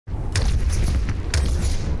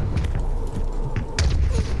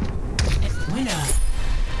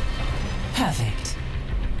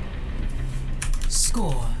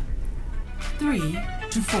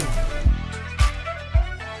to fall.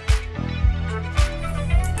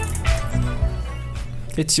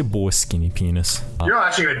 It's your boy, Skinny Penis. You're not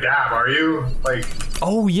actually gonna dab, are you? Like.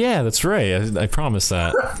 Oh yeah, that's right. I promised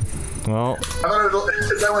that. Well. I thought it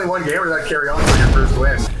was, is that only one game, or does that carry on for your first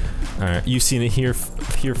win? All right, you've seen it here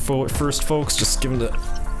first, folks. Just give him the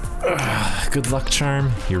good luck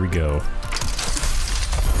charm. Here we go.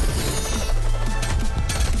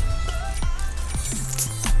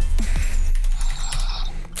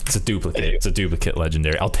 It's a duplicate. It's a duplicate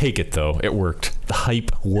legendary. I'll take it though. It worked. The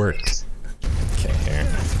hype worked. Okay, here.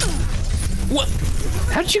 What?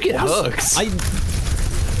 How did you get hooked?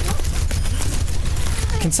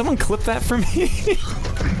 Can someone clip that for me?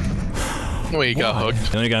 Wait, you got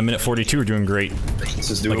hooked. You only got a minute 42. We're doing great. This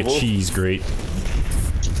is doable. Like a cheese grate.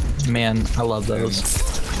 Man, I love those.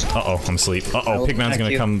 Uh-oh, I'm asleep. Uh-oh, Pigman's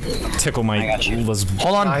gonna come tickle my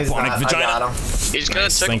Hold on. Lesbonic vagina. He's gonna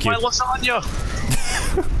tickle my lasagna.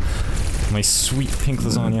 My sweet pink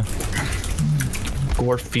lasagna.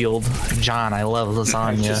 Gorefield. John, I love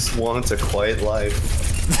lasagna. I just want a quiet life.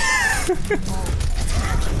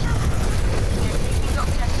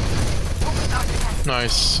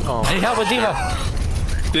 Nice. Oh. I need help with Diva.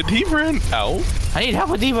 Did he run out? I need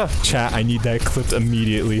help with Diva. Chat, I need that clipped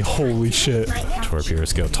immediately. Holy shit.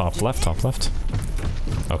 Torpedoes go top left, top left.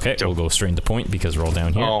 Okay, we'll go straight into point because we're all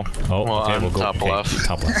down here. Oh, well, okay, we'll go top left.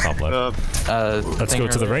 Top left, top left. Let's go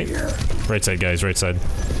to the right. Right side, guys, right side.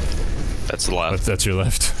 That's the left. That's your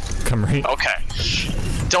left. Come right. Okay.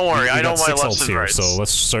 Don't worry, I know my left and right. So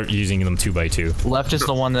let's start using them 2 by 2. Left is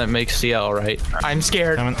the one that makes CL, right? I'm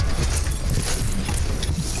scared. Coming.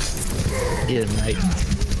 Yeah, right.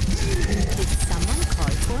 Did someone call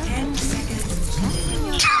for 10 seconds?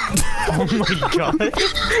 Oh my god.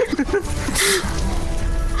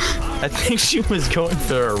 I think she was going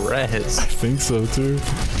for a res. I think so too.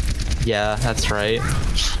 Yeah, that's right.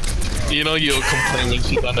 You know you'll complain when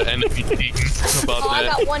she's on the enemy team about I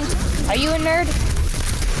that. got one. Are you a nerd?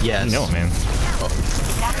 Yes. No, man.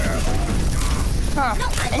 Huh.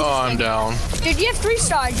 Oh, I'm down. Dude, you have 3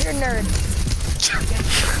 stars. You're a nerd.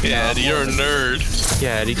 Yeah, Eddie, you're a nerd.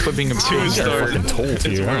 Yeah, Eddie, quit being a 2-star. Fucking told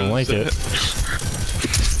you. I don't like it.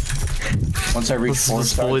 Once I reach 4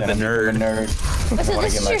 stars, then I'm a nerd. Listen,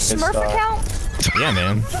 this is your Smurf account? Yeah,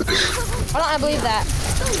 man. Why don't I believe that?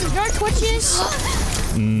 You know what Twitch is?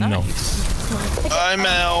 No. I'm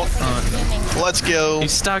out. Let's go.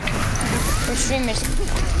 He's stuck. We're streamers.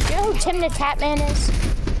 Do you know who Tim the Tatman is?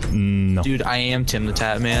 No. Dude, I am Tim the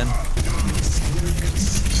Tatman.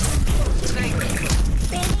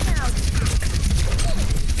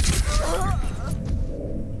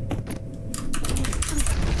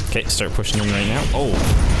 Okay, start pushing in right now. Oh.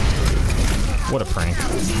 What a prank.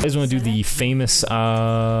 You guys want to do the famous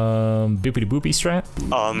boopity boopy strat?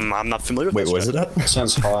 I'm not familiar with Wait, this what is strat. it? That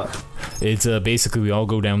sounds hot. It's basically we all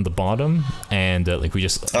go down the bottom and like we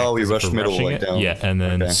just we rush middle like down. Yeah, and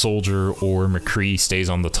then Soldier or McCree stays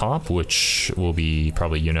on the top, which will be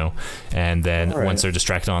probably and then once they're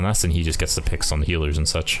distracted on us, then he just gets the picks on the healers and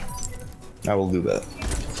such. I will do that.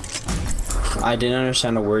 I didn't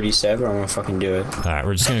understand a word he said, but I'm gonna fucking do it. Alright,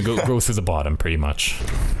 we're just gonna go through the bottom pretty much.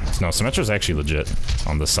 No, Symmetra's actually legit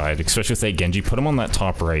on this side, especially with that Genji. Put him on that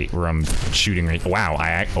top right where I'm shooting right. Wow,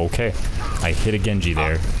 okay. I hit a Genji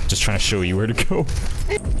there. Just trying to show you where to go.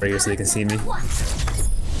 Right here so they can see me.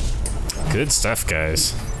 Good stuff,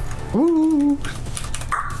 guys. Woo!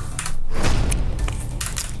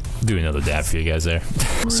 Do another dab for you guys there.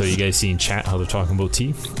 So you guys seen chat how they're talking about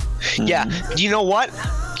tea? Yeah. You know what?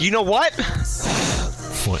 You know what?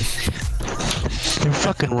 What? You're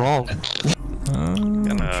fucking wrong. I'm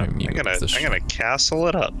gonna castle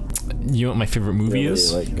it up. You know what my favorite movie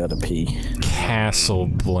is? Like, gotta pee.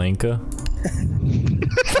 Casablanca.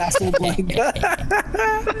 Casablanca.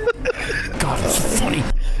 God, it's funny.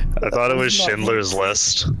 I thought it was Schindler's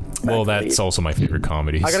List. Well, that's also my favorite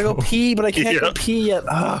comedy. I gotta go pee, but I can't go pee yet.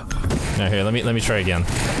 Now here, let me try again.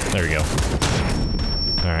 There we go.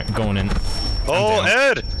 All right, going in. Oh,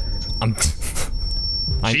 Ed! I'm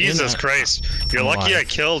Jesus Christ! You're lucky I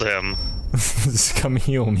killed him. Just come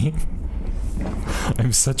heal me.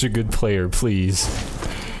 I'm such a good player, please.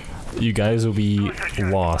 You guys will be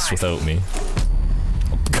lost without me.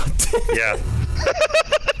 Oh, God damn. Yeah.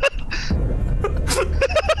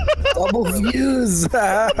 Double views.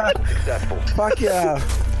 Fuck yeah.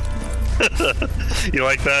 You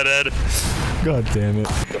like that, Ed? God damn it.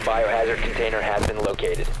 The biohazard container has been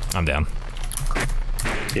located. I'm down.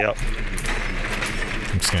 Yep.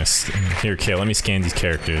 I'm just gonna here, Kale. Let me scan these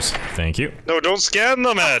characters. Thank you. No, don't scan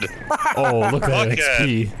them, Ed. Oh, look at that Fuck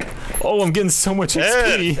XP. Oh, I'm getting so much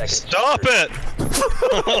XP. Ed, stop it!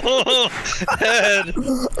 Ed,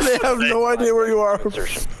 They have no idea where you are.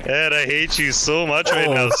 Ed, I hate you so much right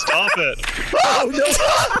now. Stop it! Oh no!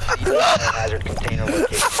 Hazard container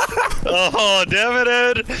located. Oh, damn it,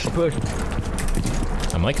 Ed!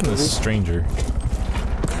 I'm liking this stranger.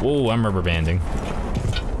 Whoa, I'm rubber banding.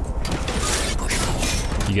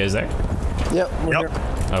 You guys there? Yep. We're here.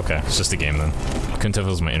 Okay, it's just a game then. Couldn't tell if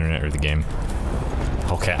it was my internet or the game.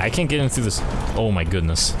 Okay, I can't get in through this. Oh my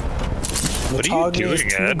goodness. What are you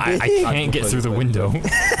doing, Ed? I can't get through the window.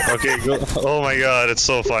 Okay, go. Oh my god, it's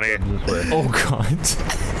so funny. Oh god.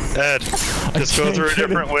 Ed, just go through a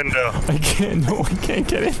different window. I can't, no, I can't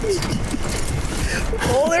get in.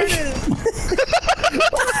 Oh, there it is!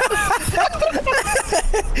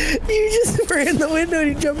 You just ran in the window and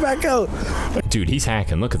you jumped back out. Dude, he's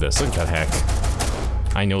hacking. Look at this. Look at that hack.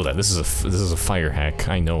 I know that. This is a fire hack.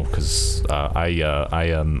 I know, because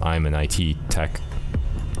I'm an IT tech.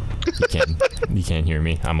 You can't hear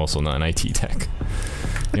me. I'm also not an IT tech.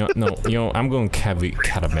 You know, I'm going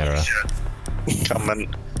Catamera.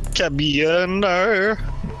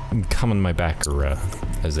 Come on my back,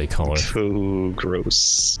 as they call it. Ooh,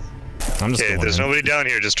 gross. I'm just okay, there's nobody down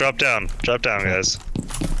here. Just drop down. Drop down, guys.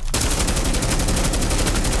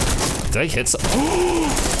 Did I hit some?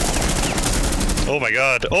 Oh my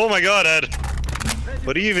god. Oh my god, Ed.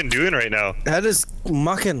 What are you even doing right now? Ed is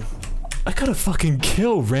mucking. I got a fucking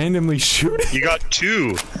kill randomly shooting. You got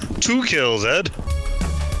two. 2 kills, Ed.